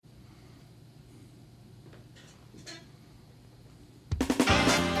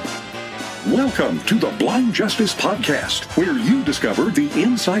Welcome to the Blind Justice Podcast, where you discover the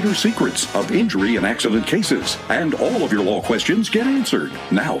insider secrets of injury and accident cases, and all of your law questions get answered.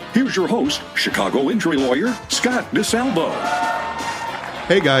 Now, here's your host, Chicago injury lawyer, Scott DeSalvo.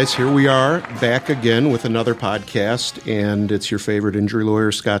 Hey guys, here we are back again with another podcast, and it's your favorite injury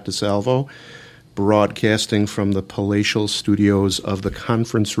lawyer, Scott DeSalvo, broadcasting from the palatial studios of the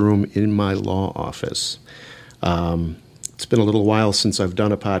conference room in my law office. It's been a little while since I've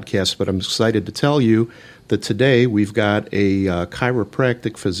done a podcast, but I'm excited to tell you that today we've got a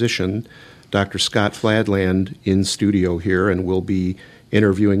chiropractic physician, Dr. Scott Fladland, in studio here, and we'll be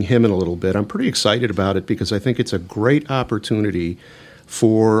interviewing him in a little bit. I'm pretty excited about it because I think it's a great opportunity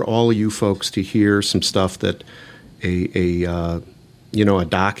for all of you folks to hear some stuff that a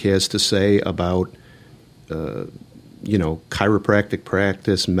doc has to say about chiropractic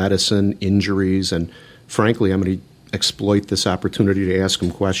practice, medicine, injuries, and frankly, I'm going to exploit this opportunity to ask him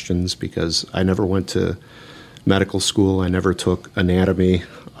questions because I never went to medical school. I never took anatomy.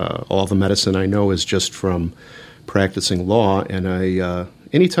 All the medicine I know is just from practicing law, and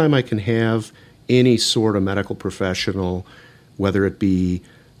anytime I can have any sort of medical professional, whether it be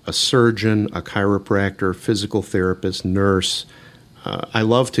a surgeon, a chiropractor, physical therapist, nurse, I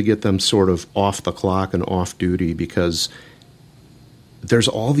love to get them sort of off the clock and off duty because there's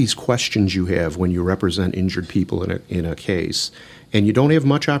all these questions you have when you represent injured people in a case, and you don't have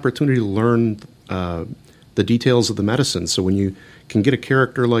much opportunity to learn the details of the medicine. So when you can get a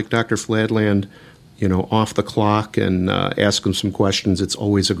character like Dr. Fladland, off the clock and ask him some questions, it's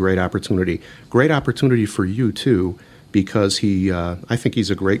always a great opportunity. Great opportunity for you too, because I think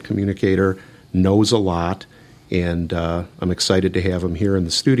he's a great communicator, knows a lot, and I'm excited to have him here in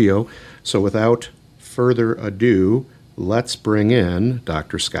the studio. So without further ado, let's bring in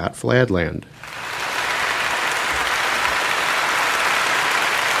Dr. Scott Fladland.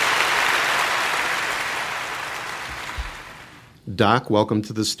 Doc, welcome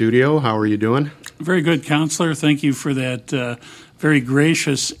to the studio. How are you doing? Very good, Counselor. Thank you for that very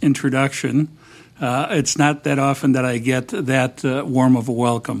gracious introduction. It's not that often that I get that warm of a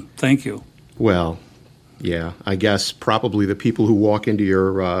welcome. Thank you. Well, yeah, I guess probably the people who walk into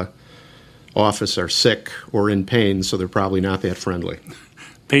your office are sick or in pain, so they're probably not that friendly.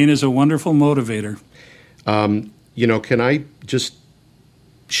 Pain is a wonderful motivator. Can I just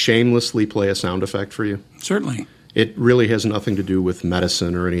shamelessly play a sound effect for you? Certainly. It really has nothing to do with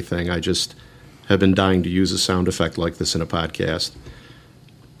medicine or anything. I just have been dying to use a sound effect like this in a podcast.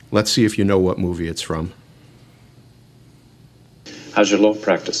 Let's see if you know what movie it's from. How's your law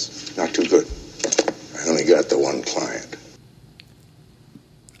practice? Not too good. I only got the one client.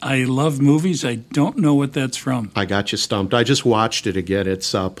 I love movies. I don't know what that's from. I got you stumped. I just watched it again.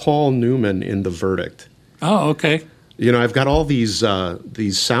 It's Paul Newman in The Verdict. Oh, okay. I've got all these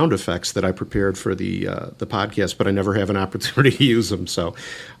sound effects that I prepared for the podcast, but I never have an opportunity to use them. So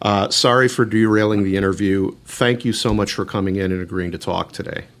sorry for derailing the interview. Thank you so much for coming in and agreeing to talk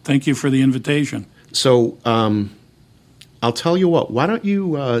today. Thank you for the invitation. So I'll tell you what. Why don't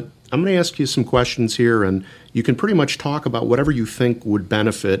you I'm going to ask you some questions here, and you can pretty much talk about whatever you think would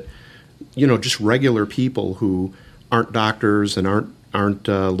benefit, just regular people who aren't doctors and aren't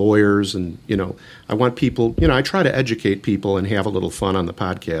lawyers. And, I want people, I try to educate people and have a little fun on the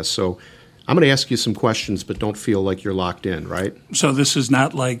podcast. So I'm going to ask you some questions, but don't feel like you're locked in, right? So this is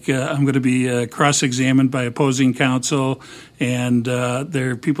not like I'm going to be cross-examined by opposing counsel, and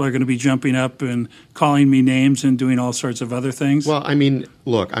people are going to be jumping up and calling me names and doing all sorts of other things? Well,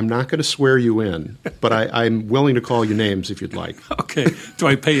 look, I'm not going to swear you in, but I'm willing to call you names if you'd like. Okay. Do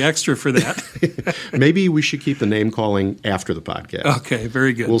I pay extra for that? Maybe we should keep the name calling after the podcast. Okay,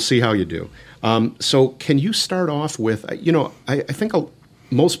 very good. We'll see how you do. So can you start off with, I think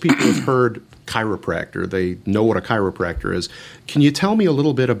most people have heard chiropractor. They know what a chiropractor is. Can you tell me a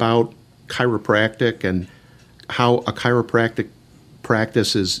little bit about chiropractic and how a chiropractic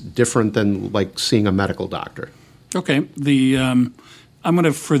practice is different than like seeing a medical doctor? Okay.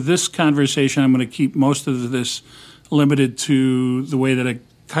 For this conversation, I'm going to keep most of this limited to the way that a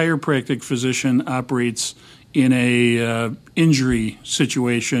chiropractic physician operates in a injury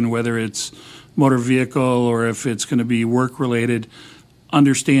situation, whether it's motor vehicle or if it's going to be work-related.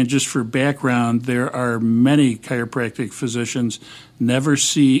 Understand, just for background, there are many chiropractic physicians, never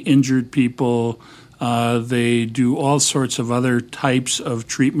see injured people. They do all sorts of other types of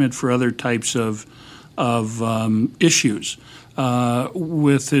treatment for other types of issues.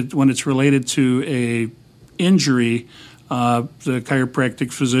 With it, when it's related to a injury, the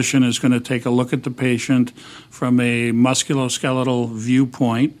chiropractic physician is going to take a look at the patient from a musculoskeletal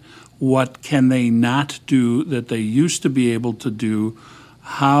viewpoint. What can they not do that they used to be able to do?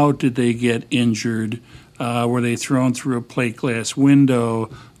 how did they get injured? Were they thrown through a plate glass window,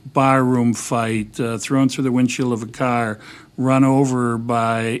 barroom fight, thrown through the windshield of a car, run over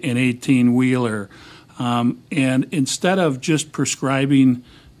by an 18-wheeler? And instead of just prescribing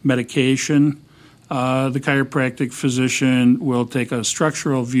medication, the chiropractic physician will take a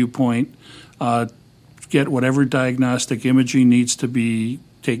structural viewpoint, get whatever diagnostic imaging needs to be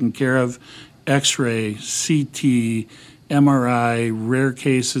taken care of, X-ray, CT, MRI, rare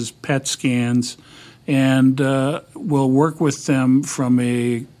cases, PET scans, and we'll work with them from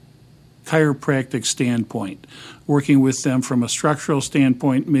a chiropractic standpoint, working with them from a structural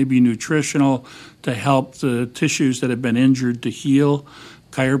standpoint, maybe nutritional, to help the tissues that have been injured to heal.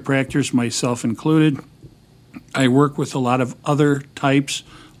 Chiropractors, myself included. I work with a lot of other types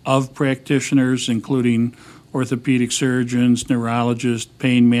of practitioners, including orthopedic surgeons, neurologists,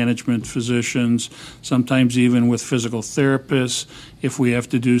 pain management physicians, sometimes even with physical therapists if we have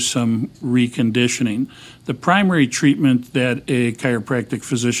to do some reconditioning. The primary treatment that a chiropractic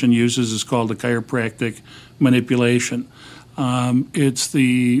physician uses is called a chiropractic manipulation. It's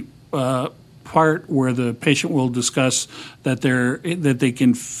the part where the patient will discuss that they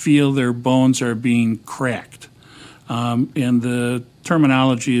can feel their bones are being cracked. And the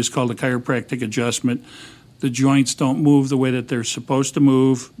terminology is called a chiropractic adjustment. The joints don't move the way that they're supposed to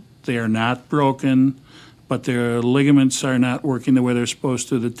move. They are not broken, but their ligaments are not working the way they're supposed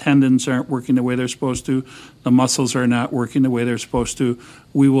to. The tendons aren't working the way they're supposed to. The muscles are not working the way they're supposed to.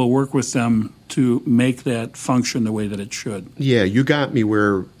 We will work with them to make that function the way that it should. Yeah, you got me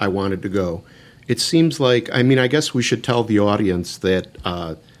where I wanted to go. It seems like, I guess we should tell the audience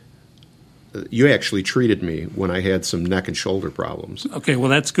that you actually treated me when I had some neck and shoulder problems. Okay, well,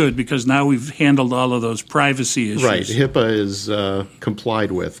 that's good because now we've handled all of those privacy issues. Right, HIPAA is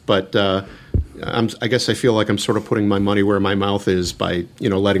complied with, but I guess I feel like I'm sort of putting my money where my mouth is by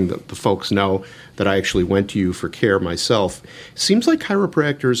letting the folks know that I actually went to you for care myself. Seems like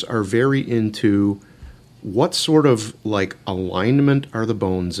chiropractors are very into what sort of like alignment are the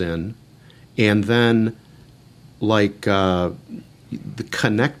bones in, and then like the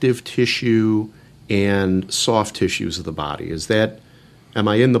connective tissue and soft tissues of the body. Am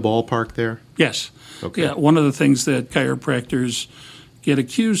I in the ballpark there? Yes. Okay. Yeah, one of the things that chiropractors get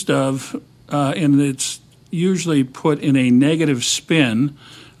accused of, and it's usually put in a negative spin,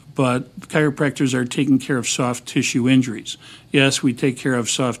 but chiropractors are taking care of soft tissue injuries. Yes, we take care of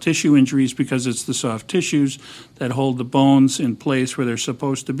soft tissue injuries because it's the soft tissues that hold the bones in place where they're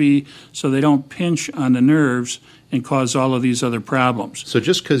supposed to be so they don't pinch on the nerves and cause all of these other problems. So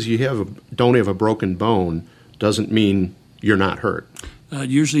just because you don't have a broken bone doesn't mean you're not hurt. It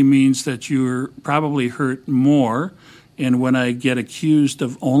usually means that you're probably hurt more. And when I get accused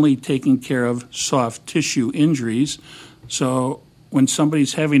of only taking care of soft tissue injuries, so when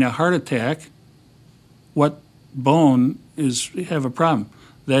somebody's having a heart attack, what bone have a problem?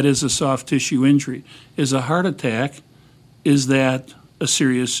 That is a soft tissue injury. Is a heart attack, is that a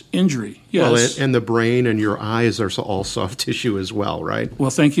serious injury? Yes. Well, and the brain and your eyes are all soft tissue as well, right? Well,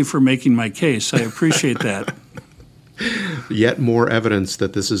 thank you for making my case. I appreciate that. Yet more evidence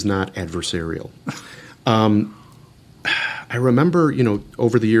that this is not adversarial. I remember,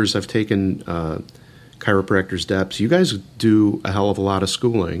 over the years I've taken chiropractors' DEPs. You guys do a hell of a lot of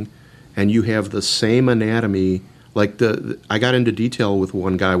schooling, and you have the same anatomy. Like I got into detail with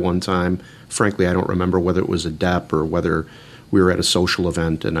one guy one time. Frankly, I don't remember whether it was a DEP or whether we were at a social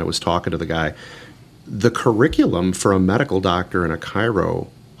event, and I was talking to the guy. The curriculum for a medical doctor and a chiro,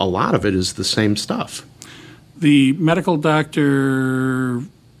 a lot of it is the same stuff. The medical doctor,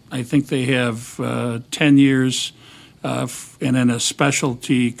 I think they have 10 years, and then a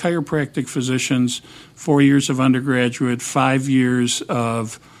specialty. Chiropractic physicians, 4 years of undergraduate, 5 years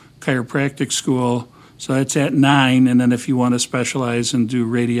of chiropractic school. So that's at 9, and then if you want to specialize and do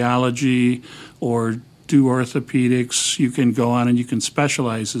radiology or do orthopedics, you can go on and you can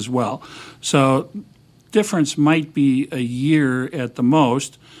specialize as well. So difference might be a year at the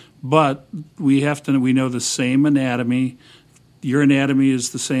most, but we know the same anatomy. Your anatomy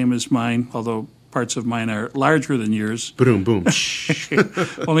is the same as mine, although parts of mine are larger than yours. Boom, boom.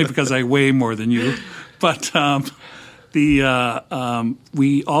 Only because I weigh more than you. But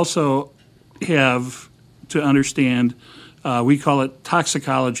we also have to understand, we call it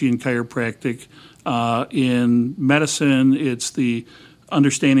toxicology in chiropractic. In medicine, it's the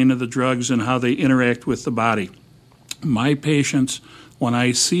understanding of the drugs and how they interact with the body. My patients when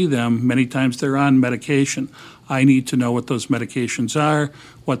I see them, many times they're on medication. I need to know what those medications are,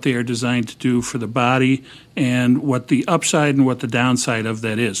 what they are designed to do for the body, and what the upside and what the downside of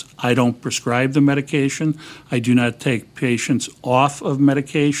that is. I don't prescribe the medication. I do not take patients off of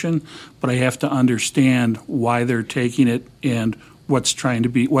medication, but I have to understand why they're taking it and what is trying to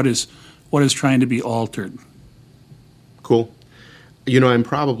be altered. Cool. I'm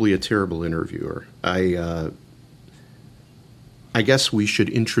probably a terrible interviewer. I guess we should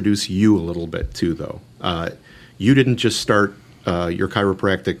introduce you a little bit too, though. You didn't just start your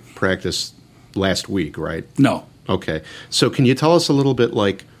chiropractic practice last week, right? No. Okay. So can you tell us a little bit,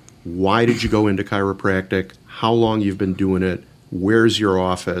 like, why did you go into chiropractic, how long you've been doing it, where's your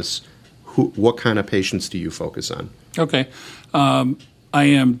office, what kind of patients do you focus on? Okay. I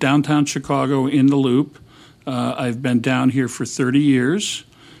am downtown Chicago in the Loop. I've been down here for 30 years.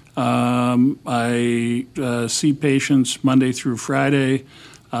 I see patients Monday through Friday.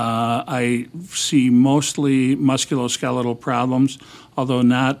 I see mostly musculoskeletal problems, although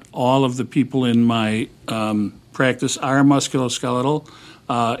not all of the people in my practice are musculoskeletal.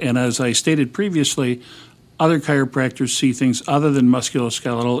 And as I stated previously, other chiropractors see things other than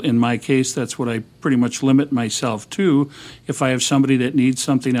musculoskeletal. In my case, that's what I pretty much limit myself to. If I have somebody that needs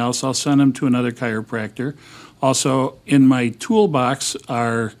something else, I'll send them to another chiropractor. Also, in my toolbox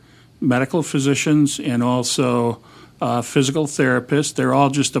are medical physicians and also physical therapists. They're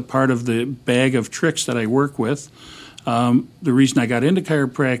all just a part of the bag of tricks that I work with. The reason I got into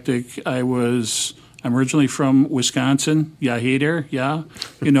chiropractic, I'm originally from Wisconsin. Yeah, hey there, yeah.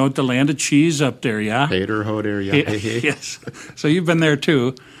 The land of cheese up there, yeah. Hey there, ho there, yeah, hey, hey. Yes. So you've been there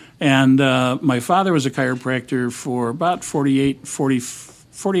too. And my father was a chiropractor for about 48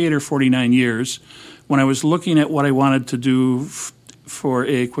 or 49 years. When I was looking at what I wanted to do for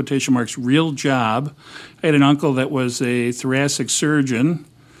a quotation marks real job, I had an uncle that was a thoracic surgeon.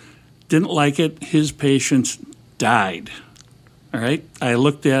 Didn't like it. His patients died. All right. I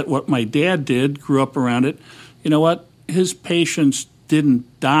looked at what my dad did, grew up around it. You know what? His patients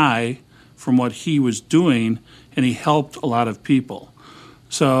didn't die from what he was doing, and he helped a lot of people.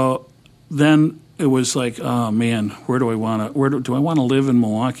 So then it was like, oh man, do I want to live in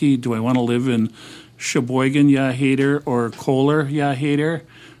Milwaukee? Do I want to live in Sheboygan, yeah, hater, or Kohler, yeah, hater?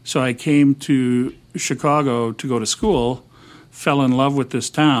 So I came to Chicago to go to school, fell in love with this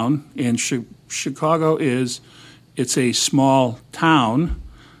town, and Chicago it's a small town,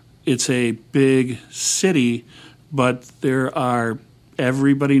 it's a big city, but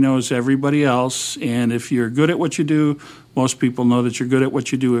everybody knows everybody else, and if you're good at what you do, most people know that you're good at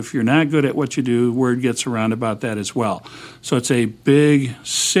what you do. If you're not good at what you do, word gets around about that as well. So it's a big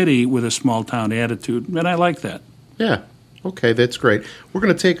city with a small town attitude, and I like that. Yeah. Okay, that's great. We're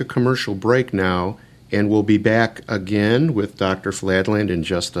going to take a commercial break now, and we'll be back again with Dr. Fladland in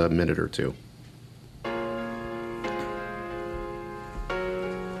just a minute or two.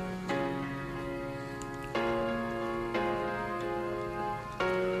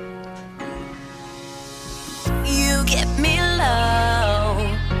 You get me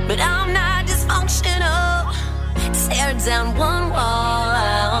low, but I'm not dysfunctional. Tear down one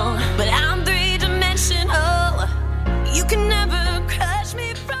wall, but I'm three-dimensional. You can never crush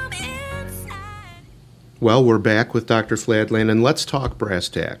me from inside. Well, we're back with Dr. Fladland, and let's talk brass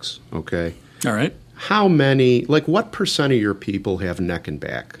tacks, okay? All right. What percent of your people have neck and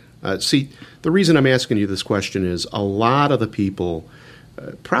back? See, the reason I'm asking you this question is a lot of the people,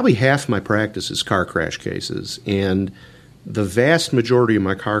 probably half my practice is car crash cases, and the vast majority of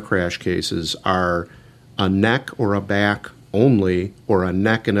my car crash cases are a neck or a back only, or a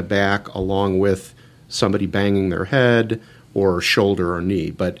neck and a back along with somebody banging their head or shoulder or knee.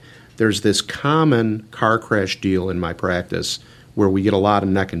 But there's this common car crash deal in my practice where we get a lot of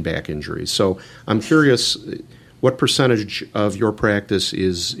neck and back injuries. So I'm curious, what percentage of your practice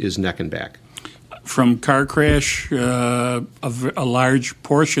is neck and back? From car crash, a large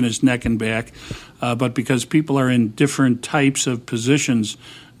portion is neck and back, but because people are in different types of positions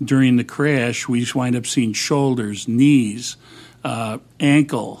during the crash, we wind up seeing shoulders, knees,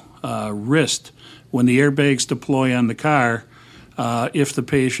 ankle, wrist. When the airbags deploy on the car, if the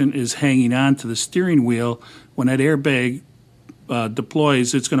patient is hanging on to the steering wheel, when that airbag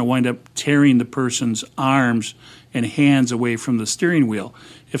deploys, it's going to wind up tearing the person's arms and hands away from the steering wheel.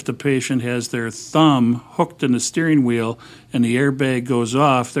 If the patient has their thumb hooked in the steering wheel and the airbag goes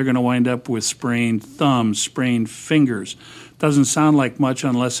off, they're going to wind up with sprained thumbs, sprained fingers. Doesn't sound like much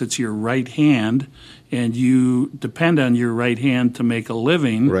unless it's your right hand and you depend on your right hand to make a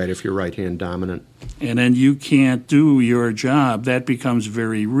living. Right, if you're right hand dominant. And then you can't do your job. That becomes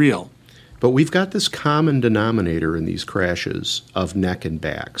very real. But we've got this common denominator in these crashes of neck and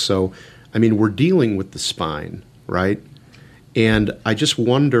back. So, I mean, we're dealing with the spine, right? And I just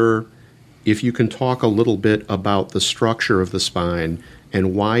wonder if you can talk a little bit about the structure of the spine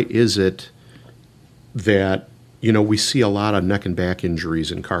and why is it that, we see a lot of neck and back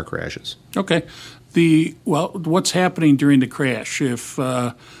injuries in car crashes. Okay. What's happening during the crash? If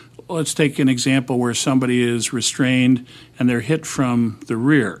let's take an example where somebody is restrained and they're hit from the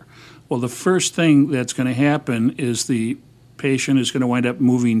rear. Well, the first thing that's going to happen is the patient is going to wind up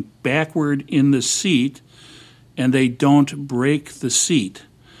moving backward in the seat, and they don't break the seat.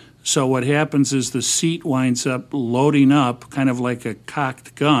 So what happens is the seat winds up loading up kind of like a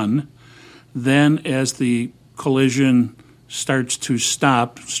cocked gun. Then as the collision starts to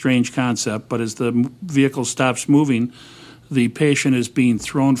stop, strange concept, but as the vehicle stops moving, the patient is being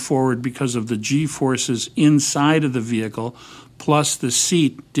thrown forward because of the G-forces inside of the vehicle, plus the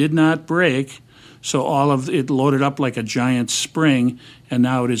seat did not break, so all of it loaded up like a giant spring, and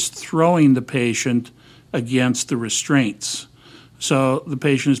now it is throwing the patient against the restraints. So the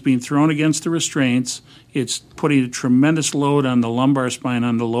patient is being thrown against the restraints. It's putting a tremendous load on the lumbar spine,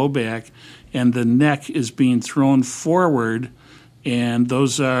 on the low back, and the neck is being thrown forward, and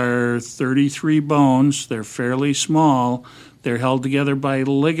those are 33 bones. They're fairly small. They're held together by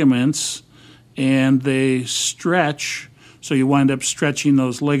ligaments, and they stretch, so you wind up stretching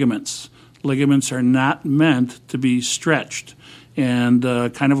those ligaments. Ligaments are not meant to be stretched, and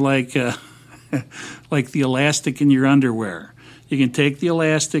kind of like like the elastic in your underwear. You can take the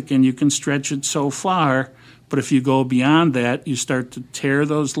elastic and you can stretch it so far, but if you go beyond that, you start to tear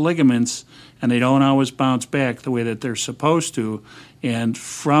those ligaments, and they don't always bounce back the way that they're supposed to. And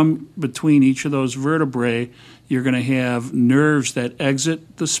from between each of those vertebrae, you're going to have nerves that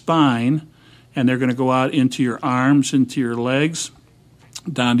exit the spine, and they're going to go out into your arms, into your legs,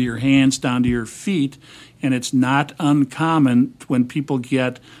 down to your hands, down to your feet. And it's not uncommon when people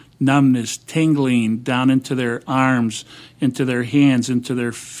get numbness, tingling down into their arms, into their hands, into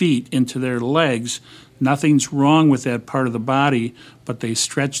their feet, into their legs. Nothing's wrong with that part of the body, but they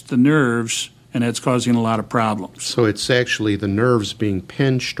stretch the nerves, and that's causing a lot of problems. So it's actually the nerves being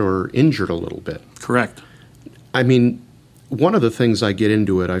pinched or injured a little bit. Correct. I mean, one of the things I get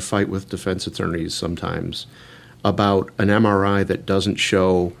into it, I fight with defense attorneys sometimes about an MRI that doesn't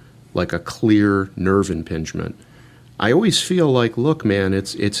show like a clear nerve impingement. I always feel like, look, man,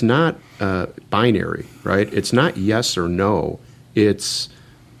 it's not binary, right? It's not yes or no. It's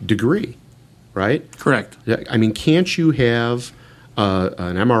degree, right? Correct. I mean, can't you have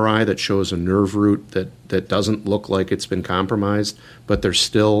an MRI that shows a nerve root that doesn't look like it's been compromised, but there's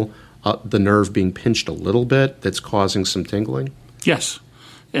still the nerve being pinched a little bit that's causing some tingling? Yes.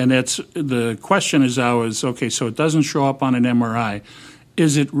 And that's the question is always, okay, so it doesn't show up on an MRI.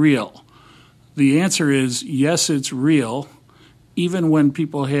 Is it real? The answer is yes, it's real. Even when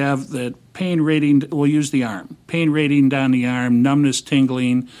people have that pain rating, we'll use the arm, pain rating down the arm, numbness,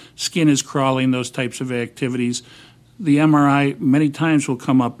 tingling, skin is crawling, those types of activities, the MRI many times will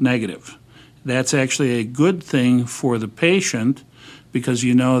come up negative. That's actually a good thing for the patient because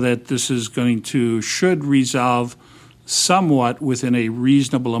you know that this is should resolve somewhat within a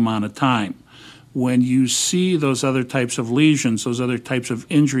reasonable amount of time. When you see those other types of lesions, those other types of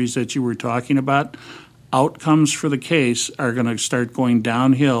injuries that you were talking about, outcomes for the case are going to start going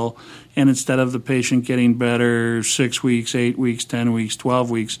downhill, and instead of the patient getting better 6 weeks, 8 weeks, 10 weeks, 12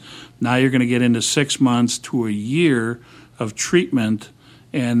 weeks, now you're going to get into 6 months to a year of treatment,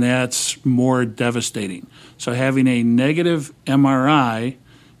 and that's more devastating. So having a negative MRI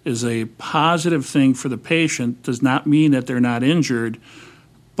is a positive thing for the patient. Does not mean that they're not injured,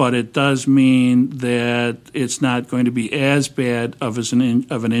 but it does mean that it's not going to be as bad of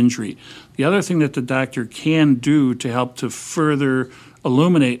an injury. The other thing that the doctor can do to help to further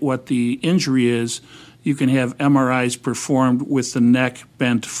illuminate what the injury is, you can have MRIs performed with the neck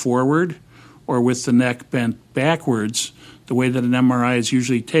bent forward or with the neck bent backwards. The way that an MRI is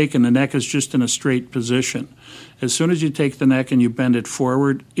usually taken, the neck is just in a straight position. As soon as you take the neck and you bend it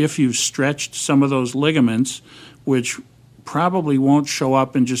forward, if you've stretched some of those ligaments, which probably won't show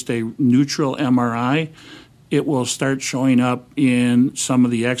up in just a neutral MRI, it will start showing up in some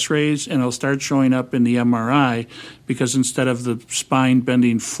of the x-rays, and it'll start showing up in the MRI because instead of the spine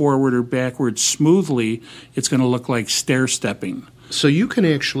bending forward or backwards smoothly, it's going to look like stair-stepping. So you can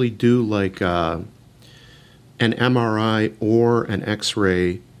actually do like an MRI or an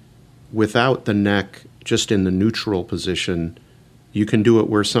x-ray without the neck just in the neutral position. You can do it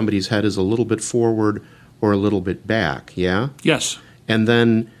where somebody's head is a little bit forward or a little bit back, yeah? Yes. And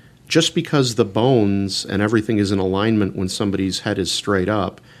then just because the bones and everything is in alignment when somebody's head is straight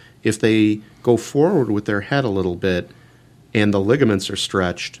up, if they go forward with their head a little bit and the ligaments are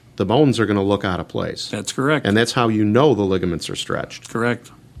stretched, the bones are going to look out of place. That's correct. And that's how you know the ligaments are stretched.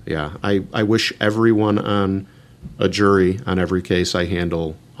 Correct. Yeah. I wish everyone on a jury on every case I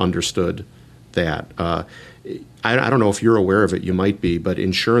handle understood that. I don't know if you're aware of it. You might be, but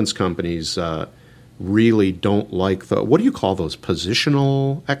insurance companies really don't like what do you call those,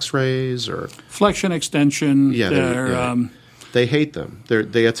 positional x-rays or flexion extension? Yeah, they hate them.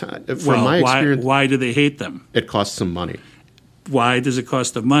 From my experience, why do they hate them? It costs them money. Why does it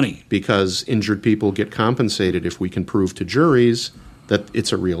cost them money? Because injured people get compensated if we can prove to juries that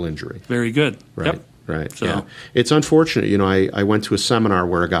it's a real injury. Very good. Right. Yep. Right. So. Yeah. It's unfortunate. I went to a seminar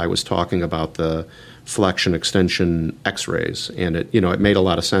where a guy was talking about the flexion extension x-rays, and it made a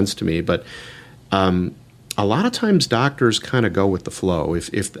lot of sense to me. But a lot of times doctors kind of go with the flow.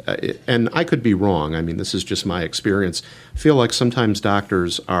 And I could be wrong. I mean, this is just my experience. I feel like sometimes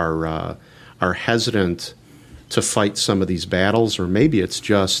doctors are hesitant to fight some of these battles, or maybe it's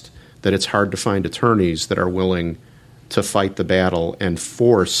just that it's hard to find attorneys that are willing to fight the battle and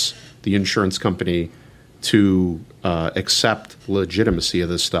force the insurance company to accept legitimacy of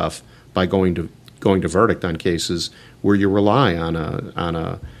this stuff by going to verdict on cases where you rely on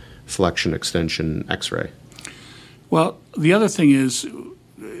a flexion extension x-ray. Well, the other thing is,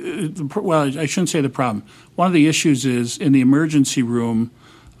 I shouldn't say the problem. One of the issues is in the emergency room,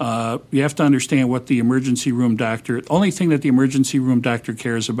 you have to understand what the emergency room doctor, the only thing that the emergency room doctor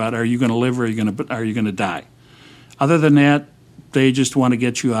cares about, are you going to live or are you going to die? Other than that, they just want to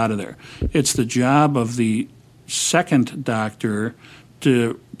get you out of there. It's the job of the second doctor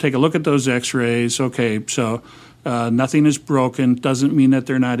to take a look at those x-rays. Okay, so nothing is broken, doesn't mean that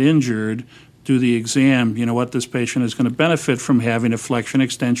they're not injured. Do the exam. You know what? This patient is going to benefit from having a flexion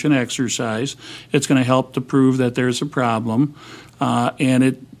extension exercise. It's going to help to prove that there's a problem.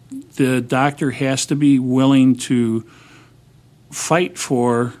 And the doctor has to be willing to fight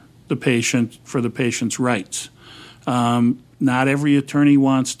for the patient's rights. Not every attorney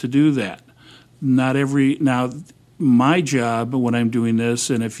wants to do that. Now, my job when I'm doing this,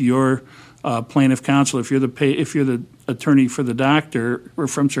 and if you're plaintiff counsel, if you're the attorney for the doctor,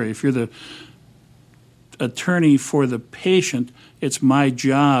 if you're the attorney for the patient, it's my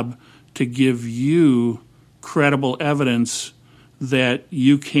job to give you credible evidence that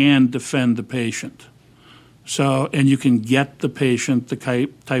you can defend the patient. So, and you can get the patient the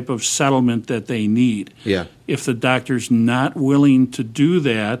type of settlement that they need. Yeah. If the doctor's not willing to do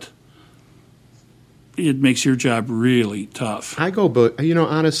that, it makes your job really tough. But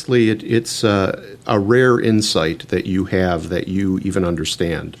honestly, it's a rare insight that you have that you even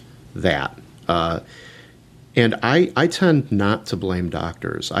understand that. And I tend not to blame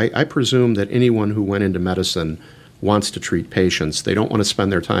doctors. I presume that anyone who went into medicine wants to treat patients. They don't want to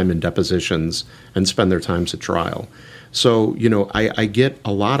spend their time in depositions and spend their times at trial. So, I get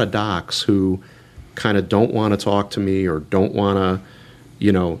a lot of docs who kind of don't want to talk to me or don't want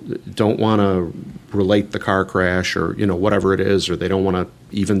to relate the car crash or, whatever it is, or they don't want to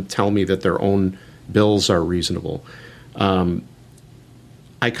even tell me that their own bills are reasonable.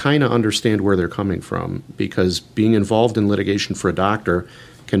 I kind of understand where they're coming from, because being involved in litigation for a doctor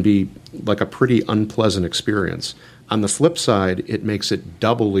can be like a pretty unpleasant experience. On the flip side, it makes it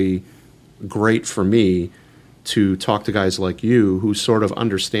doubly great for me to talk to guys like you who sort of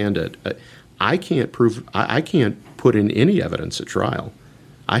understand it. I can't put in any evidence at trial.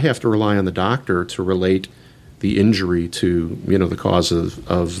 I have to rely on the doctor to relate the injury to, the cause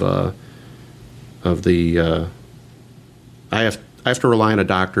of the. I have to rely on a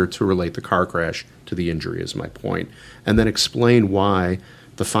doctor to relate the car crash to the injury, is my point, and then explain why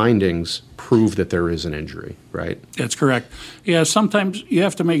the findings prove that there is an injury, right? That's correct. Yeah, sometimes you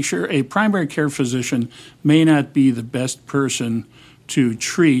have to make sure a primary care physician may not be the best person to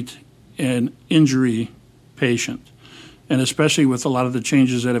treat an injury patient, and especially with a lot of the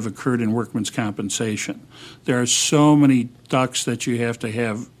changes that have occurred in workman's compensation. There are so many ducks that you have to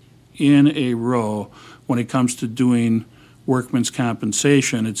have in a row when it comes to doing workman's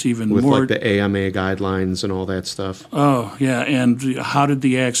compensation. It's even with more like the AMA guidelines and all that stuff. Oh yeah, and how did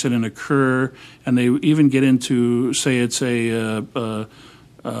the accident occur? And they even get into, say it's a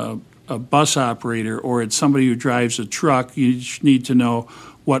bus operator or it's somebody who drives a truck. You need to know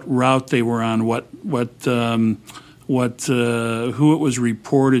what route they were on, who it was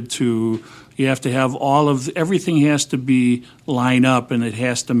reported to. You have to have everything has to be line up and it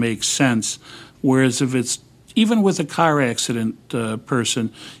has to make sense. Whereas if it's even with a car accident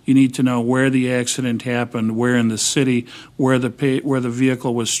person, you need to know where the accident happened, where in the city, where the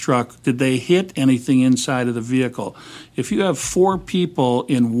vehicle was struck. Did they hit anything inside of the vehicle? If you have 4 people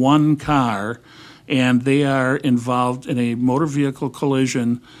in one car and they are involved in a motor vehicle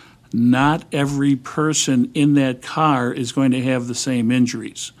collision, not every person in that car is going to have the same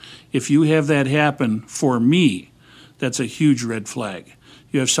injuries. If you have that happen, for me, that's a huge red flag.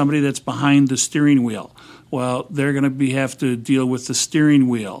 You have somebody that's behind the steering wheel. Well, they're going to have to deal with the steering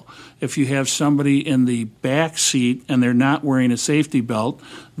wheel. If you have somebody in the back seat and they're not wearing a safety belt,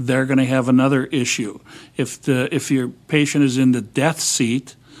 they're going to have another issue. If your patient is in the death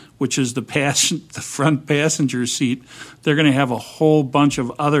seat, which is the front passenger seat, they're going to have a whole bunch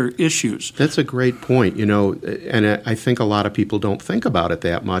of other issues. That's a great point, and I think a lot of people don't think about it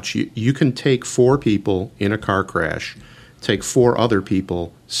that much. You can take 4 people in a car crash, take 4 other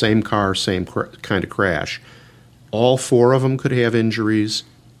people, same car, same kind of crash. All 4 of them could have injuries,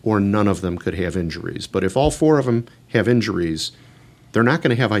 or none of them could have injuries. But if all 4 of them have injuries, they're not going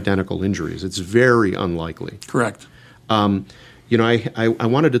to have identical injuries. It's very unlikely. Correct. I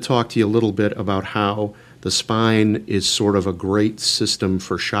wanted to talk to you a little bit about how the spine is sort of a great system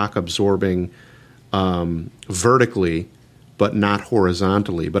for shock absorbing vertically, but not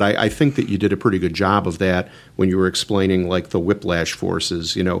horizontally. But I think that you did a pretty good job of that when you were explaining like the whiplash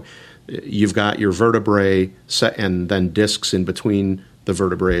forces. You've got your vertebrae set and then discs in between the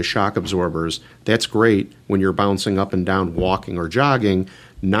vertebrae as shock absorbers. That's great when you're bouncing up and down, walking or jogging.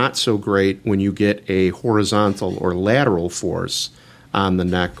 Not so great when you get a horizontal or lateral force on the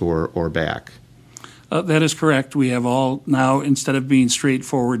neck or back. That is correct. We have all now, instead of being straight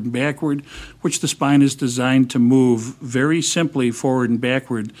forward and backward, which the spine is designed to move very simply forward and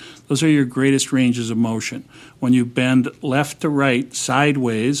backward, those are your greatest ranges of motion. When you bend left to right,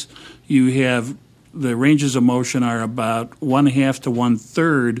 sideways, you have the ranges of motion are about 1/2 to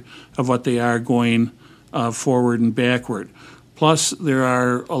 1/3 of what they are going forward and backward. Plus, there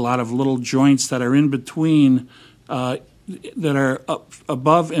are a lot of little joints that are in between, that are up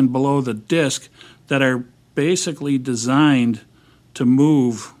above and below the disc, that are basically designed to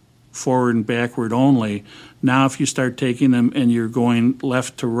move forward and backward only. Now, if you start taking them and you're going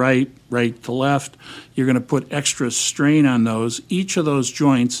left to right, right to left, you're going to put extra strain on those. Each of those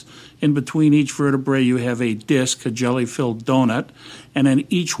joints, in between each vertebrae, you have a disc, a jelly-filled donut, and then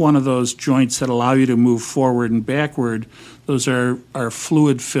each one of those joints that allow you to move forward and backward, those are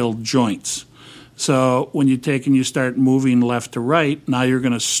fluid-filled joints. So when you take and you start moving left to right, now you're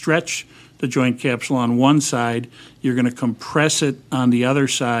going to stretch the joint capsule on one side, you're going to compress it on the other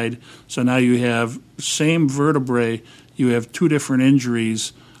side, so now you have same vertebrae, you have 2 different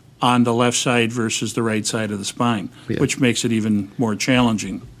injuries on the left side versus the right side of the spine, which makes it even more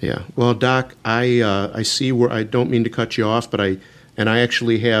challenging. Yeah. Well, Doc, I see where I don't mean to cut you off, but I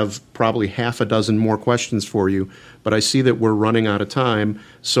actually have probably 6 more questions for you, but I see that we're running out of time.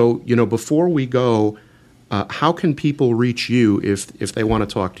 So, before we go, how can people reach you if they want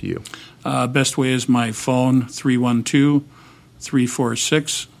to talk to you? Best way is my phone,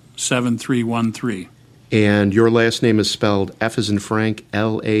 312-346-7313. And your last name is spelled F as in Frank,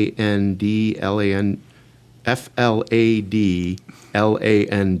 L-A-N-D, F-L-A-D-L-A-N-D.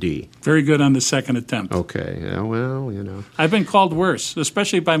 Very good on the second attempt. Okay. Yeah, well, I've been called worse,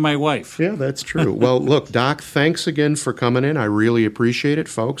 especially by my wife. Yeah, that's true. Well, look, Doc, thanks again for coming in. I really appreciate it,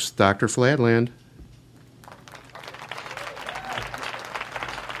 folks. Dr. Fladland.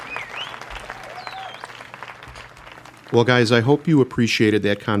 Well, guys, I hope you appreciated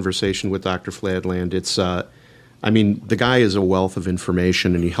that conversation with Dr. Fladland. It's, the guy is a wealth of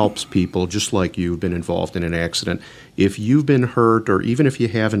information, and he helps people just like you've been involved in an accident. If you've been hurt, or even if you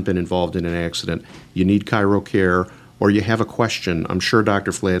haven't been involved in an accident, you need chiro care, or you have a question, I'm sure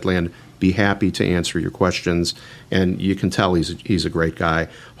Dr. Fladland be happy to answer your questions, and you can tell he's a great guy.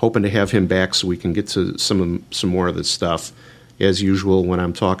 Hoping to have him back so we can get to some more of this stuff. As usual, when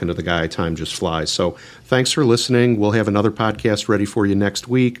I'm talking to the guy, time just flies. So thanks for listening. We'll have another podcast ready for you next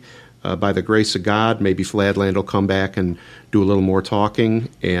week. By the grace of God, maybe Fladland will come back and do a little more talking.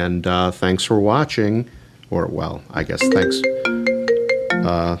 And thanks for watching. Or, well, I guess thanks.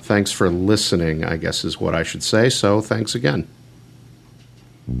 Thanks for listening, I guess is what I should say. So thanks again.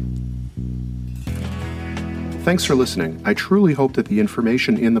 Thanks for listening. I truly hope that the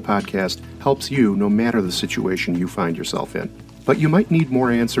information in the podcast helps you no matter the situation you find yourself in. But you might need more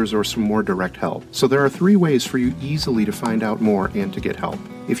answers or some more direct help. So there are 3 ways for you easily to find out more and to get help.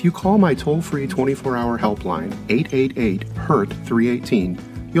 If you call my toll-free 24-hour helpline,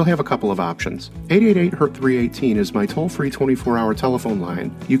 888-HURT-318, you'll have a couple of options. 888-HURT-318 is my toll-free 24-hour telephone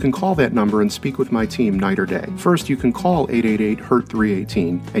line. You can call that number and speak with my team night or day. First, you can call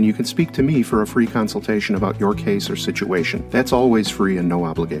 888-HURT-318, and you can speak to me for a free consultation about your case or situation. That's always free and no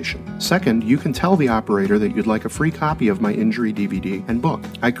obligation. Second, you can tell the operator that you'd like a free copy of my injury DVD and book.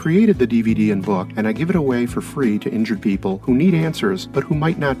 I created the DVD and book, and I give it away for free to injured people who need answers but who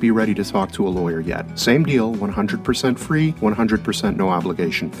might not be ready to talk to a lawyer yet. Same deal, 100% free, 100% no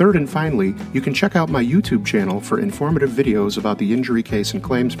obligation. Third and finally, you can check out my YouTube channel for informative videos about the injury case and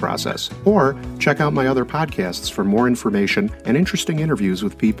claims process, or check out my other podcasts for more information and interesting interviews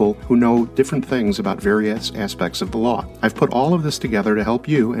with people who know different things about various aspects of the law. I've put all of this together to help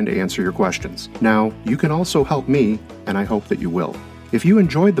you and to answer your questions. Now, you can also help me, and I hope that you will. If you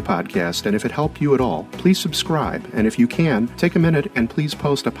enjoyed the podcast and if it helped you at all, please subscribe, and if you can, take a minute and please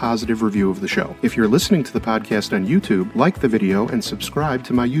post a positive review of the show. If you're listening to the podcast on YouTube, like the video and subscribe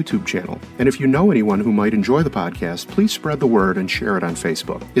to my YouTube channel. And if you know anyone who might enjoy the podcast, please spread the word and share it on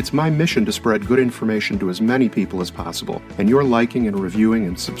Facebook. It's my mission to spread good information to as many people as possible, and your liking and reviewing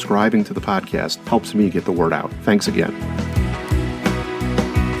and subscribing to the podcast helps me get the word out. Thanks again.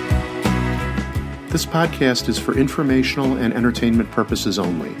 This podcast is for informational and entertainment purposes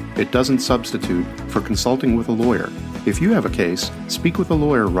only. It doesn't substitute for consulting with a lawyer. If you have a case, speak with a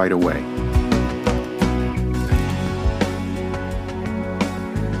lawyer right away.